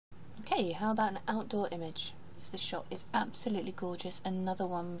Okay, how about an outdoor image? This shot is absolutely gorgeous, another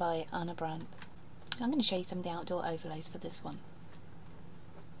one by Ana Brandt. I'm going to show you some of the outdoor overlays for this one.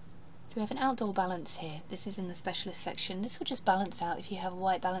 So we have an outdoor balance here. This is in the specialist section. This will just balance out if you have a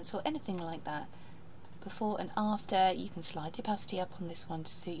white balance or anything like that. Before and after, you can slide the opacity up on this one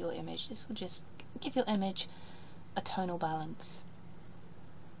to suit your image. This will just give your image a tonal balance.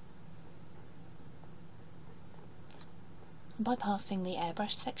 I'm bypassing the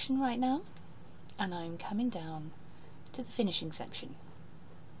airbrush section right now, and I'm coming down to the finishing section.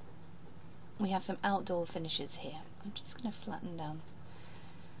 We have some outdoor finishes here. I'm just going to flatten down.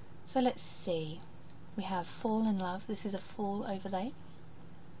 So let's see. We have Fall in Love. This is a fall overlay.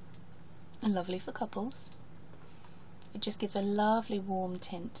 And lovely for couples. It just gives a lovely warm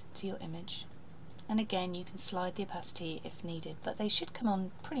tint to your image. And again, you can slide the opacity if needed, but they should come on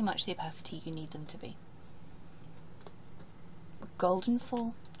pretty much the opacity you need them to be. Golden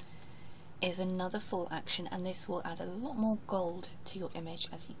Fall is another fall action, and this will add a lot more gold to your image,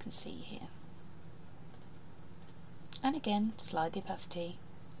 as you can see here. And again, slide the opacity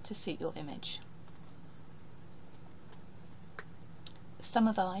to suit your image.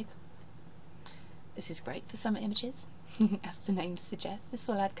 Summer Vibe. This is great for summer images, as the name suggests. This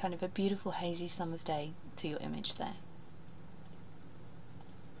will add kind of a beautiful hazy summer's day to your image there.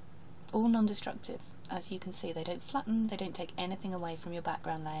 All non-destructive. As you can see, they don't flatten, they don't take anything away from your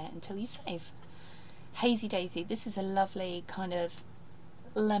background layer until you save. Hazy Daisy. This is a lovely kind of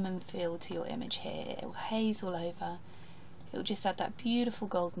lemon feel to your image here. It will haze all over. It will just add that beautiful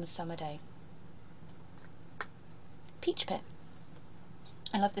golden summer day. Peach Pit.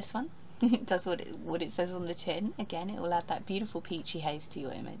 I love this one. It does what it says on the tin. Again, it will add that beautiful peachy haze to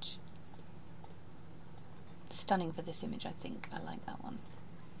your image. Stunning for this image, I think. I like that one.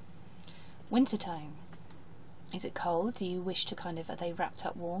 Winter Tone. Is it cold? Do you wish to are they wrapped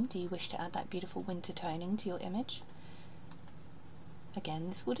up warm? Do you wish to add that beautiful winter toning to your image? Again,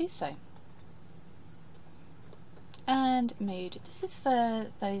 this will do so. And Mood. This is for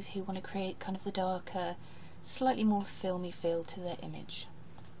those who want to create kind of the darker, slightly more filmy feel to their image.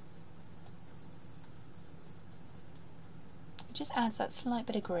 It just adds that slight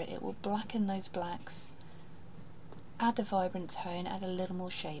bit of grit. It will blacken those blacks, add the vibrant tone, add a little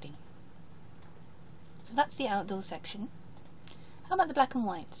more shading. So that's the outdoor section. How about the black and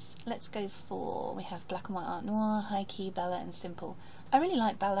whites? Let's go for, we have Black and White Art Noir, High Key, Bella and Simple. I really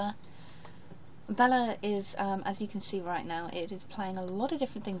like Bella. Bella is, as you can see right now, it is playing a lot of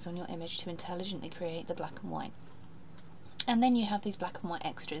different things on your image to intelligently create the black and white. And then you have these black and white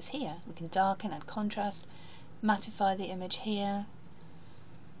extras here. We can darken, add contrast, mattify the image here.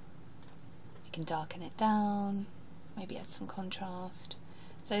 You can darken it down, maybe add some contrast.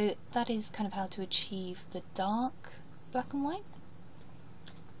 So that is kind of how to achieve the dark black and white.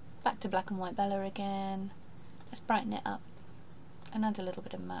 Back to Black and White Bella again. Let's brighten it up and add a little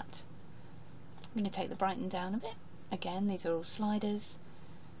bit of matte. I'm going to take the brighten down a bit. Again, these are all sliders.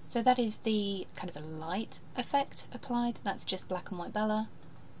 So that is the kind of a light effect applied. That's just Black and White Bella.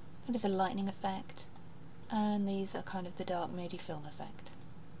 That is a lightening effect. And these are kind of the dark moody film effect.